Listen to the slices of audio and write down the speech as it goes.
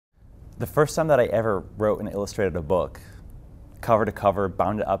The first time that I ever wrote and illustrated a book, cover to cover,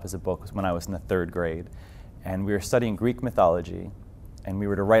 bound it up as a book, was when I was in the 3rd grade. And we were studying Greek mythology, and we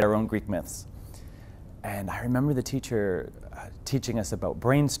were to write our own Greek myths. And I remember the teacher teaching us about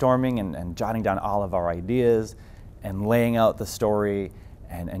brainstorming and jotting down all of our ideas and laying out the story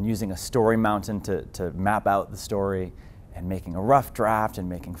and using a story mountain to map out the story and making a rough draft and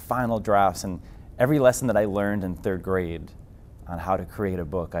making final drafts. And every lesson that I learned in 3rd grade on how to create a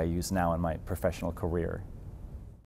book I use now in my professional career.